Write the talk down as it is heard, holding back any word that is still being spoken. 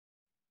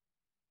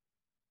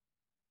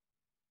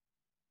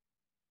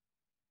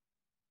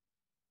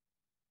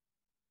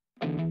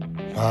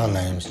My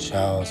name's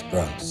Charles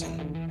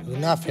Bronson. There was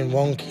nothing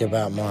wonky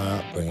about my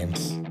upbringing.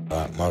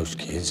 Like most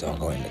kids, I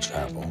got into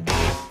trouble.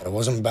 But it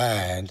wasn't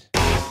bad.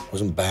 It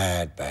wasn't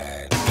bad.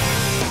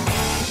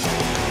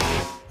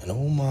 And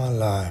all my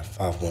life,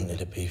 I've wanted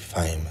to be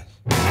famous.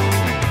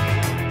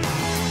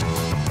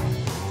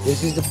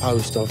 This is the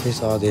post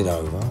office I did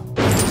over.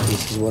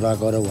 This is what I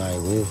got away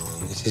with.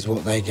 This is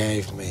what they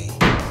gave me.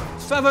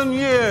 7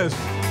 years.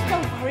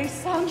 Don't worry,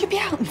 son. You'll be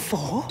out in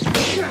 4.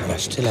 But I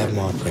still have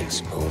my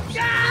principles.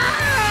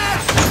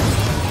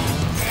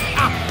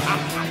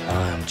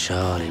 I am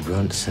Charlie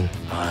Bronson.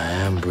 I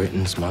am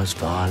Britain's most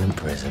violent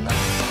prisoner.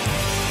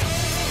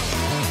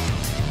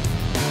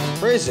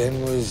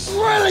 Prison was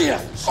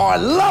brilliant. I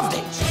loved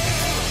it.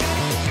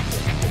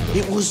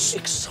 It was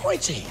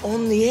exciting,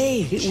 on the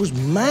edge. It was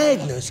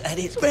madness at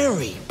its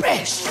very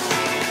best.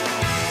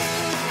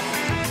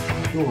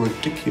 You're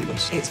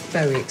ridiculous. It's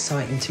very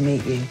exciting to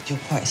meet you. You're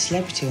quite a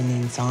celebrity on the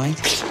inside.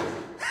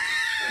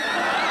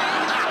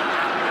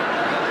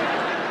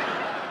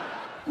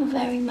 You're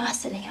very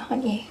muscly,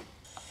 aren't you?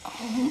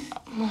 Oh,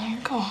 my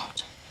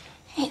God.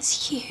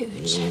 It's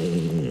huge.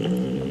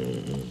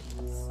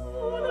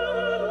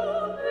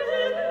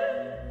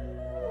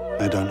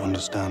 They don't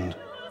understand.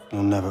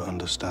 You'll never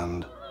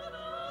understand.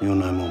 You're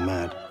no more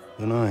mad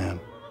than I am.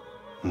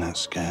 And that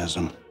scares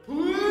them.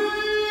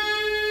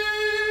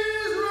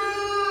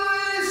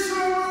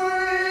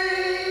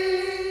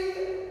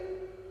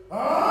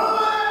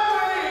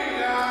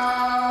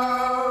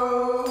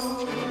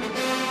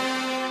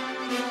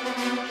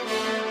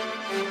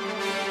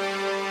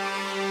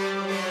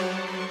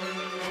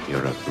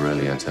 You're a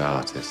brilliant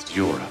artist.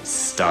 You're a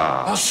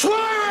star. I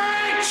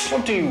swear it!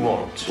 What do you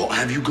want? What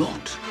have you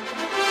got?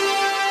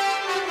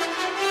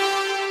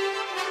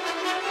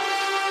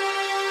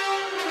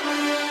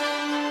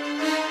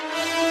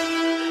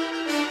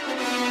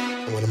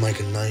 I want to make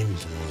a name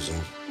for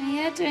myself.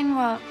 Yeah, doing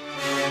what?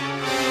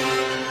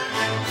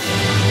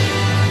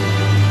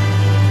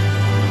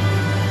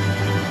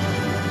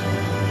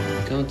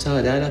 Go and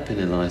tie that up in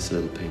a nice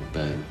little pink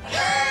bow.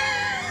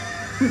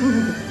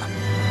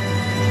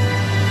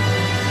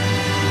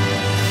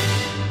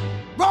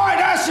 Right,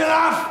 that's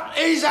enough.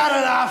 He's had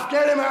enough.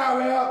 Get him out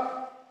of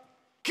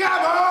here.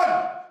 Come on!